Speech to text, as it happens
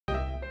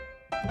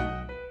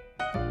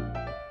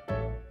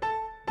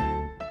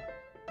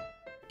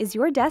Is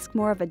your desk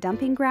more of a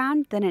dumping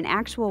ground than an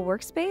actual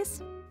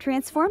workspace?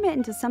 Transform it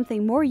into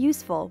something more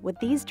useful with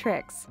these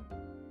tricks.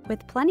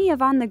 With plenty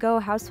of on-the-go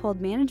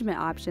household management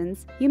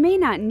options, you may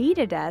not need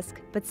a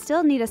desk, but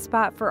still need a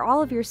spot for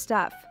all of your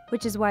stuff,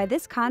 which is why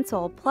this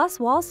console plus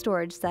wall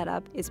storage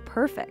setup is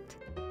perfect.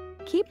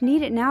 Keep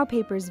Need It Now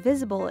papers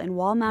visible in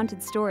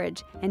wall-mounted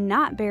storage and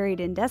not buried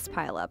in desk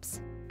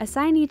pileups.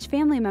 Assign each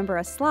family member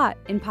a slot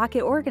in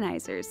pocket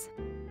organizers.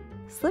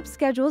 Slip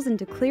schedules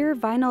into clear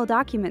vinyl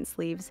document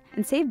sleeves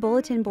and save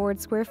bulletin board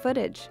square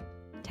footage.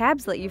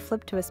 Tabs let you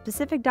flip to a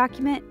specific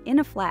document in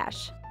a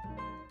flash.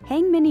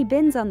 Hang mini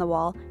bins on the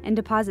wall and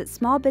deposit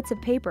small bits of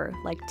paper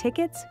like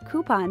tickets,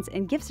 coupons,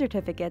 and gift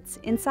certificates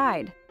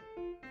inside.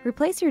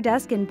 Replace your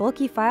desk and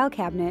bulky file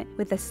cabinet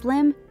with a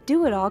slim,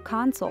 do-it-all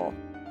console.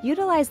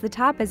 Utilize the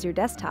top as your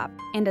desktop,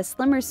 and a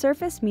slimmer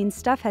surface means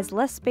stuff has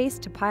less space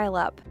to pile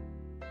up.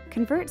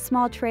 Convert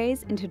small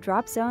trays into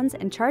drop zones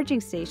and charging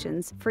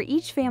stations for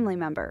each family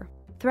member.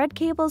 Thread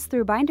cables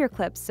through binder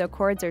clips so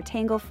cords are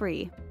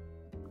tangle-free.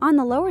 On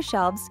the lower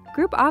shelves,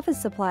 group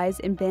office supplies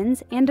in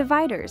bins and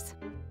dividers.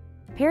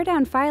 Pare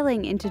down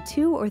filing into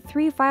 2 or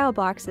 3 file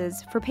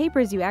boxes for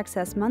papers you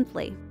access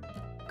monthly.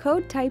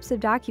 Code types of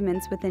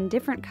documents within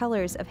different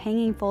colors of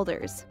hanging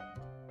folders.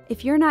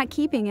 If you're not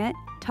keeping it,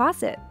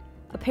 toss it.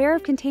 A pair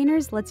of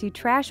containers lets you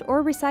trash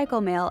or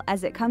recycle mail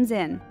as it comes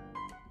in.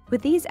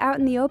 With these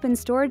out-in-the-open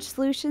storage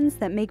solutions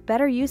that make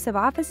better use of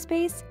office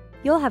space,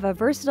 you'll have a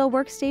versatile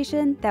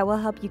workstation that will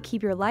help you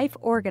keep your life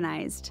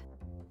organized.